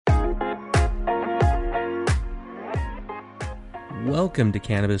Welcome to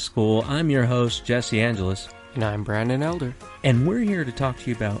Cannabis School. I'm your host, Jesse Angeles. And I'm Brandon Elder. And we're here to talk to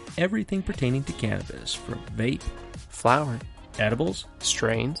you about everything pertaining to cannabis, from vape, flower, edibles,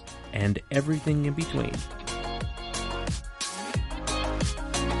 strains, and everything in between.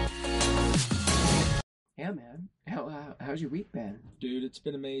 Yeah, man. How's your week been? Dude, it's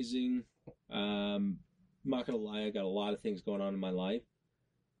been amazing. I'm not going to lie, I got a lot of things going on in my life.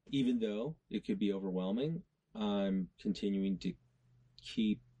 Even though it could be overwhelming, I'm continuing to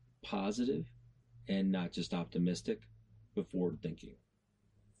keep positive and not just optimistic, but forward thinking.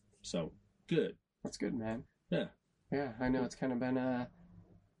 So, good. That's good, man. Yeah. Yeah, I know it's kind of been a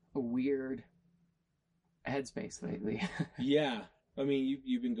weird headspace lately. Yeah. I mean,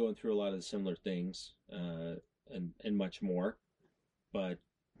 you've been going through a lot of similar things and much more. But,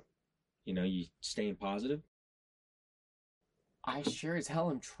 you staying positive? I sure as hell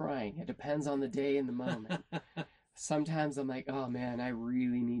am trying. It depends on the day and the moment. Sometimes I'm like, oh man, I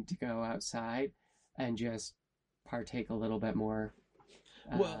really need to go outside and just partake a little bit more.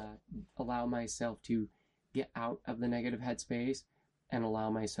 Allow myself to get out of the negative headspace and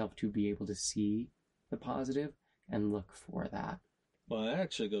allow myself to be able to see the positive and look for that. Well, it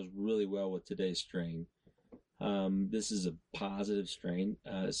actually goes really well with today's strain. This is a positive strain.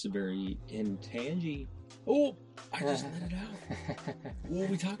 It's a very intangy. Oh, I just let it out. What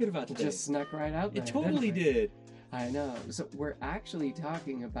are we talking about today? Just snuck right out there. It totally did. I know. So we're actually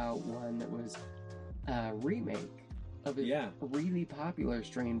talking about one that was a remake of a really popular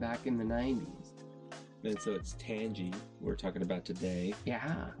strain back in the 90s. And so it's Tangy we're talking about today.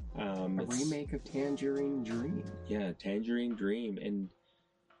 Yeah. A remake of Tangerine Dream. Yeah, Tangerine Dream. And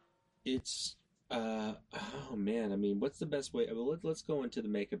it's, oh man, I mean, what's the best way? Well, let's go into the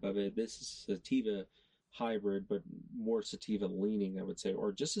makeup of it. This is sativa hybrid, but more sativa leaning, I would say,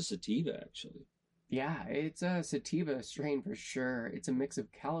 or just a sativa, actually. Yeah, it's a sativa strain for sure. It's a mix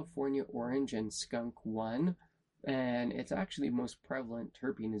of California orange and skunk one, and it's actually most prevalent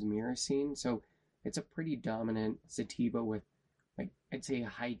terpene is myrcene, so it's a pretty dominant sativa with, like, I'd say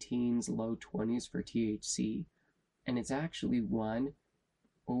high teens, low 20s for THC, and it's actually won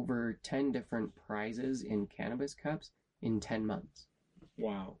over 10 different prizes in cannabis cups in 10 months.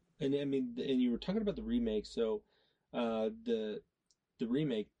 Wow. And I mean, and you were talking about the remake, so the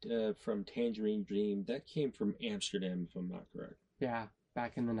remake from Tangerine Dream, that came from Amsterdam, if I'm not correct. Yeah,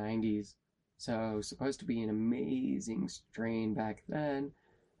 back in the 90s. So, supposed to be an amazing strain back then.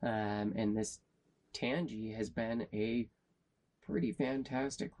 And this Tangy has been a pretty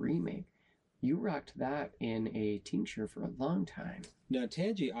fantastic remake. You rocked that in a tincture for a long time. Now,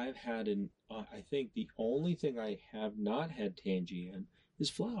 Tangy, I've had I think the only thing I have not had Tangy in is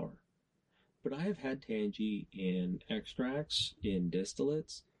flower. But I have had Tangy in extracts, in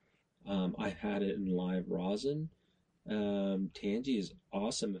distillates. I've had it in live rosin. Tangy is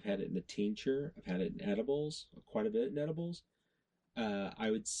awesome. I've had it in the tincture. I've had it in edibles, quite a bit in edibles. I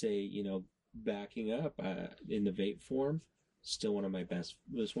would say, backing up in the vape form, still one of my best.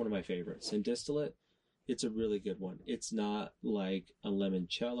 It's one of my favorites. In distillate, it's a really good one. It's not like a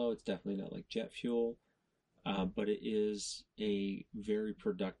limoncello. It's definitely not like jet fuel. But it is a very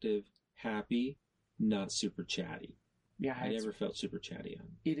productive, happy, not super chatty. Yeah, I never felt super chatty on.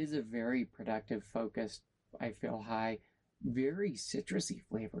 It is a very productive, focused, I feel high, very citrusy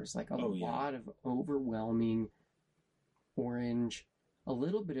flavors, like a lot of overwhelming orange, a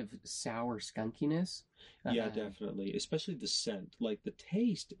little bit of sour skunkiness. Yeah, definitely. Especially the scent. Like the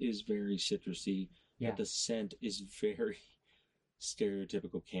taste is very citrusy, but the scent is very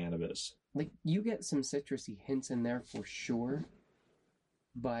stereotypical cannabis. Like you get some citrusy hints in there for sure,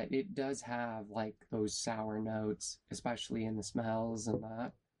 but it does have like those sour notes, especially in the smells and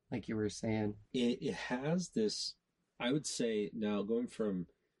that, like you were saying. It has this, I would say, now going from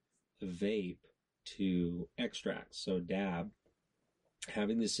vape to extract, so dab,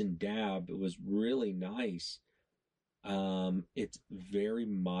 having this in dab, it was really nice. It's very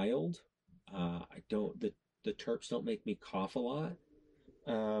mild. The terps don't make me cough a lot.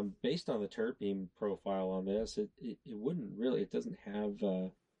 Based on the terpene profile on this, it wouldn't really. It doesn't have.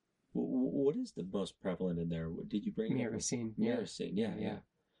 What is the most prevalent in there? Did you bring myrcene? Myrcene, yeah.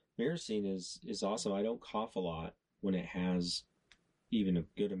 Myrcene is awesome. I don't cough a lot when it has even a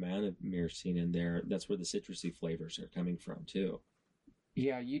good amount of myrcene in there. That's where the citrusy flavors are coming from too.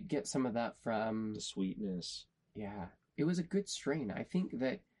 Yeah, you'd get some of that from the sweetness. Yeah, it was a good strain. I think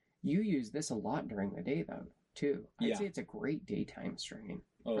that you use this a lot during the day, though, too. I'd say it's a great daytime strain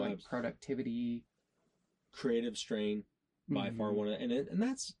for like productivity, creative strain. By far one of, and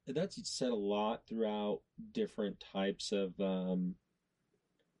that's said a lot throughout different types of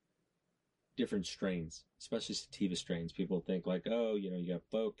different strains, especially sativa strains. People think like, oh, you got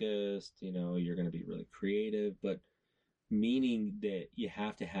focused, you're going to be really creative, but meaning that you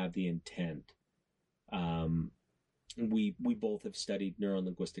have to have the intent. We both have studied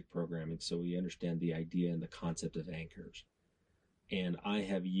neurolinguistic programming, so we understand the idea and the concept of anchors. And I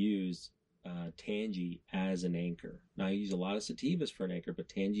have used Tangie as an anchor. Now, I use a lot of sativas for an anchor, but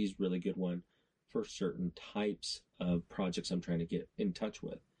Tangie is a really good one for certain types of projects I'm trying to get in touch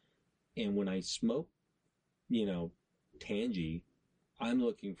with. And when I smoke, Tangie, I'm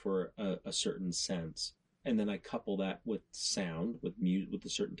looking for a certain sense. And then I couple that with sound, with a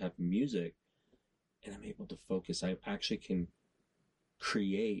certain type of music, and I'm able to focus. I actually can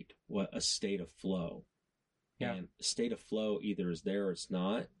create a state of flow. Yeah. And a state of flow either is there or it's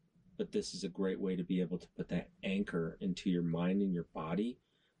not, but this is a great way to be able to put that anchor into your mind and your body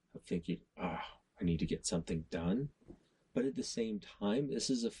of thinking, I need to get something done. But at the same time, this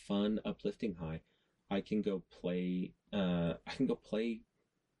is a fun, uplifting high. I can go play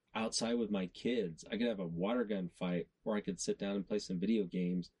outside with my kids. I could have a water gun fight, or I could sit down and play some video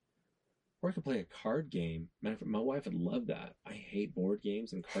games, or I could play a card game. Matter of fact, my wife would love that. I hate board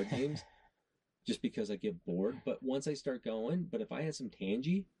games and card games just because I get bored. But once I start going, if I had some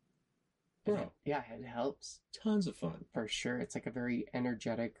Tangie, bro. Yeah, it helps. Tons of fun. For sure. It's like a very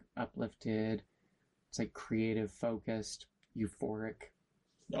energetic, uplifted, it's like creative, focused, euphoric.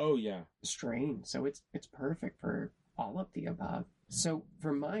 Oh, yeah. Strain. So it's perfect for all of the above. So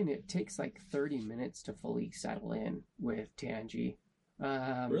for mine, it takes like 30 minutes to fully settle in with Tangie.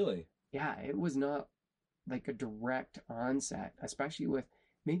 Really? Yeah, it was not like a direct onset, especially with,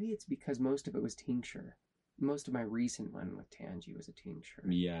 maybe it's because most of it was tincture. Most of my recent one with Tangie was a tincture.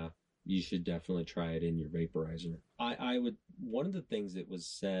 Yeah, you should definitely try it in your vaporizer. I would, one of the things that was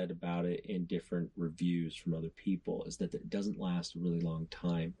said about it in different reviews from other people is that it doesn't last a really long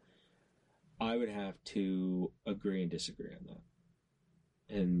time. I would have to agree and disagree on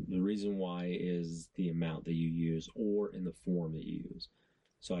that. And the reason why is the amount that you use or in the form that you use.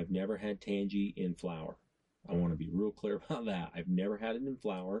 So I've never had Tangie in flower. I want to be real clear about that. I've never had it in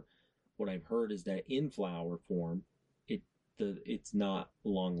flower. What I've heard is that in flower form, it's not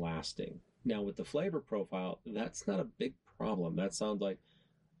long lasting. Now with the flavor profile, that's not a big problem. That sounds like,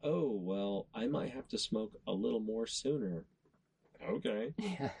 oh, well, I might have to smoke a little more sooner. Okay.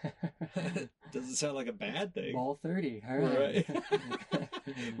 Doesn't sound like a bad thing. Ball 30. All right.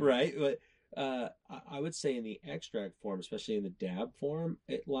 Right. But I would say in the extract form, especially in the dab form,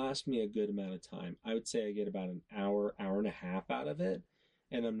 it lasts me a good amount of time. I would say I get about an hour, hour and a half out of it.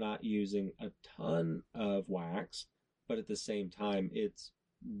 And I'm not using a ton of wax, but at the same time, it's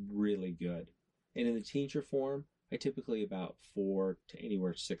really good. And in the tincture form, I typically about 4 to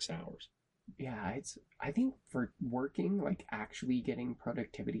anywhere 6 hours. Yeah, I think for working, like actually getting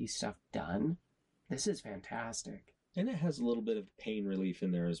productivity stuff done, this is fantastic. And it has a little bit of pain relief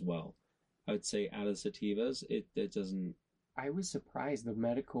in there as well. I would say out of sativas, it doesn't... I was surprised the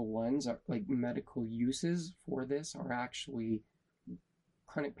medical ones, are like medical uses for this are actually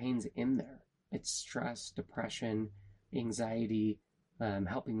chronic pains in there. It's stress, depression, anxiety,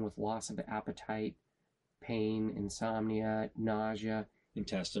 helping with loss of appetite, pain, insomnia, nausea.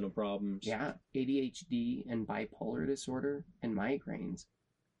 Intestinal problems. Yeah, ADHD and bipolar disorder and migraines.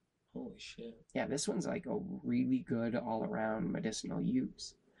 Holy shit. Yeah, this one's like a really good all-around medicinal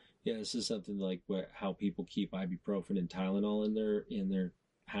use. Yeah, this is something like how people keep ibuprofen and Tylenol in their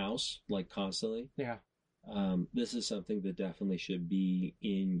house, like constantly. Yeah. This is something that definitely should be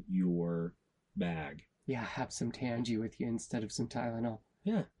in your bag. Yeah, have some Tangie with you instead of some Tylenol.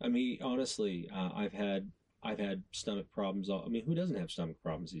 Yeah, I mean, honestly, I've had stomach problems. I mean, who doesn't have stomach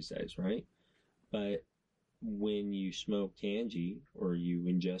problems these days, right? But when you smoke Tangie or you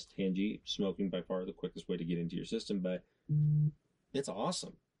ingest Tangie, smoking by far the quickest way to get into your system, but it's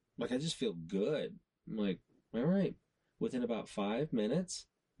awesome. Like, I just feel good. I'm like, all right. Within about 5 minutes,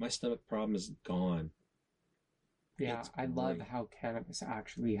 my stomach problem is gone. Yeah, I love how cannabis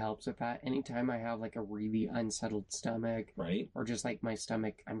actually helps with that. Anytime I have like a really unsettled stomach, right, or just like my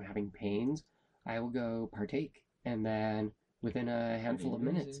stomach, I'm having pains, I will go partake. And then within a handful of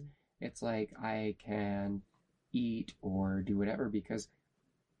minutes, it's like I can eat or do whatever because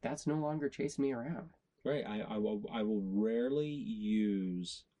that's no longer chasing me around. Right. I will rarely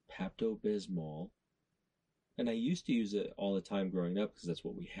use Pepto-Bismol. And I used to use it all the time growing up because that's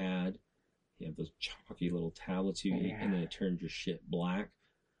what we had. You have those chalky little tablets you eat, and then it turns your shit black.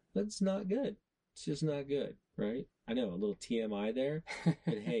 That's not good. It's just not good, right? I know, a little TMI there.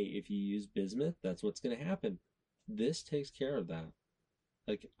 But hey, if you use bismuth, that's what's going to happen. This takes care of that.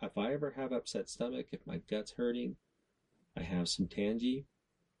 Like, if I ever have upset stomach, if my gut's hurting, I have some Tangie,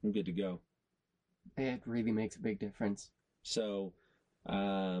 I'm good to go. It really makes a big difference. So,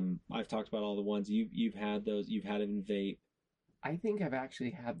 I've talked about all the ones you've had those. You've had it in vape. I think I've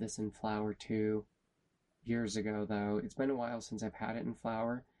actually had this in flower too. Years ago, though. It's been a while since I've had it in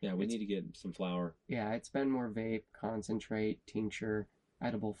flower. Yeah, we need to get some flower. Yeah, it's been more vape, concentrate, tincture,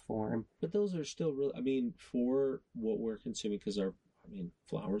 edible form. But those are still really, I mean, for what we're consuming, because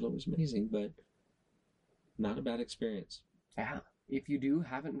flower's always amazing, but not a bad experience. Yeah, if you do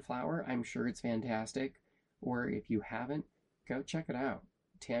have it in flower, I'm sure it's fantastic. Or if you haven't, go check it out.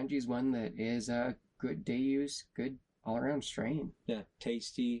 Tangi's one that is a good day use, good all around strain. Yeah,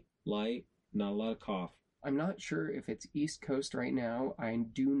 tasty, light, not a lot of cough. I'm not sure if it's East Coast right now. I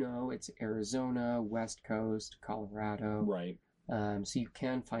do know it's Arizona, West Coast, Colorado. Right. So you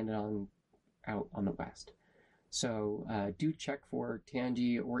can find it out on the West. So do check for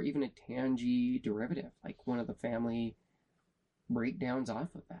Tangi or even a Tangi derivative, like one of the family breakdowns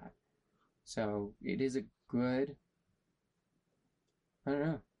off of that. So it is a good, I don't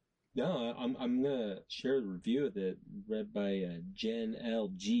know. No, I'm gonna share a review of it read by Jen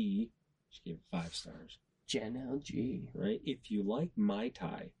LG. She gave it 5 stars. Jen LG. Right? If you like Mai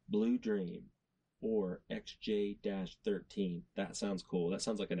Tai, Blue Dream, or XJ-13, that sounds cool. That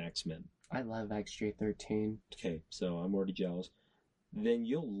sounds like an X-Men. I love XJ13. Okay, so I'm already jealous. Then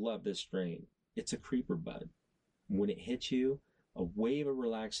you'll love this strain. It's a creeper bud. When it hits you, a wave of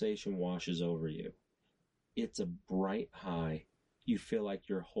relaxation washes over you. It's a bright high. You feel like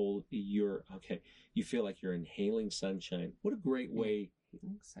you feel like you're inhaling sunshine. What a great way.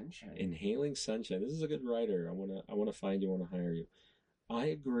 Sunshine. Inhaling sunshine. This is a good writer. I wanna find you, I wanna hire you. I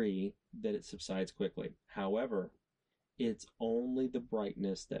agree that it subsides quickly. However, it's only the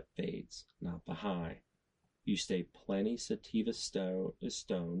brightness that fades, not the high. You stay plenty sativa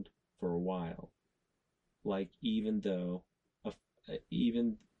stoned for a while. Even though a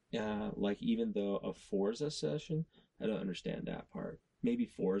Forza session, I don't understand that part. Maybe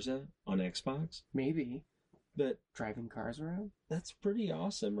Forza on Xbox? Maybe. But driving cars around? That's pretty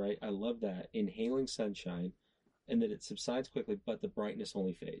awesome, right? I love that. Inhaling sunshine and that it subsides quickly, but the brightness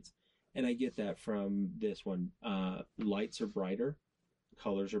only fades. And I get that from this one. Lights are brighter,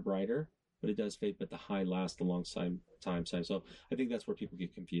 colors are brighter, but it does fade, but the high lasts a long time. So I think that's where people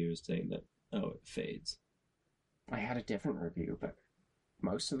get confused, saying that, oh, it fades. I had a different review, but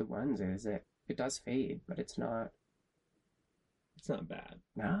most of the ones is it does fade, but it's not bad.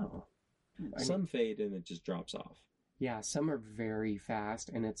 No. Some fade and it just drops off. Yeah, some are very fast,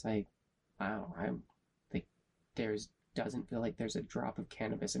 and it's like, wow, doesn't feel like there's a drop of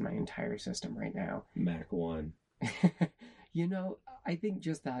cannabis in my entire system right now. Mac 1. I think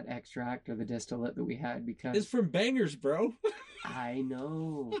just that extract or the distillate that we had, because it's from Bangers, bro. I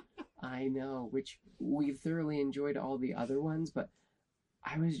know, which we've thoroughly enjoyed all the other ones, but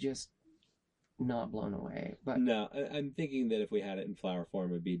I was just not blown away. But no, I'm thinking that if we had it in flower form,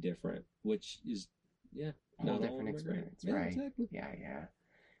 it would be different, which is, a whole different experience, right? Exactly. Yeah.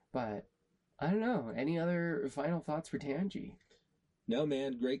 But I don't know. Any other final thoughts for Tangi? No,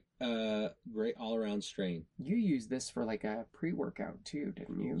 man, great all around strain. You used this for like a pre-workout too,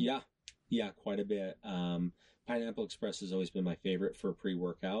 didn't you? Yeah, quite a bit. Pineapple Express has always been my favorite for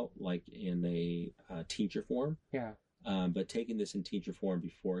pre-workout, like in a tincture form. Yeah. But taking this in tincture form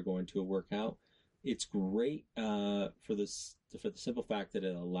before going to a workout, it's great for the simple fact that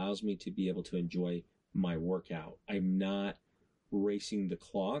it allows me to be able to enjoy my workout. I'm not racing the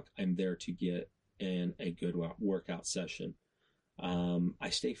clock. I'm there to get in a good workout session. I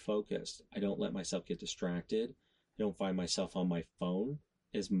stay focused. I don't let myself get distracted. I don't find myself on my phone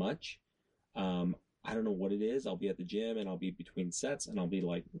as much. I don't know what it is. I'll be at the gym and I'll be between sets and I'll be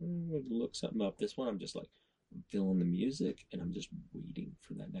like, look something up. This one, I'm just like, I'm feeling the music and I'm just waiting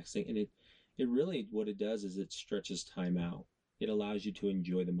for that next thing. And it really, what it does is it stretches time out. It allows you to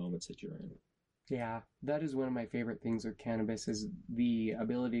enjoy the moments that you're in. Yeah, that is one of my favorite things with cannabis is the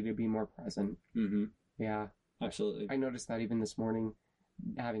ability to be more present. Mm-hmm. Yeah. Absolutely. I noticed that even this morning,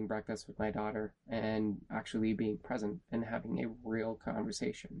 having breakfast with my daughter and actually being present and having a real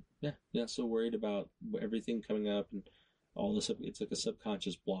conversation. Yeah, not so worried about everything coming up and all this. It's like a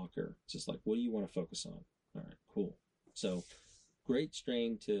subconscious blocker. It's just like, what do you want to focus on? All right, cool. So great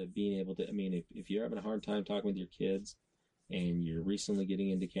strain to being able to, if you're having a hard time talking with your kids and you're recently getting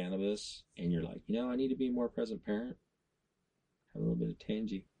into cannabis and you're like, I need to be a more present parent, have a little bit of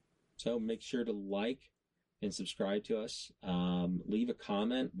Tangi. So make sure to like and subscribe to us. Leave a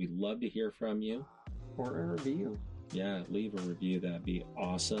comment. We'd love to hear from you. Or a review. Yeah, leave a review. That'd be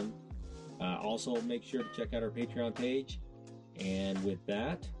awesome. Also, make sure to check out our Patreon page. And with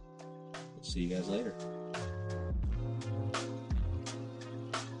that, we'll see you guys later.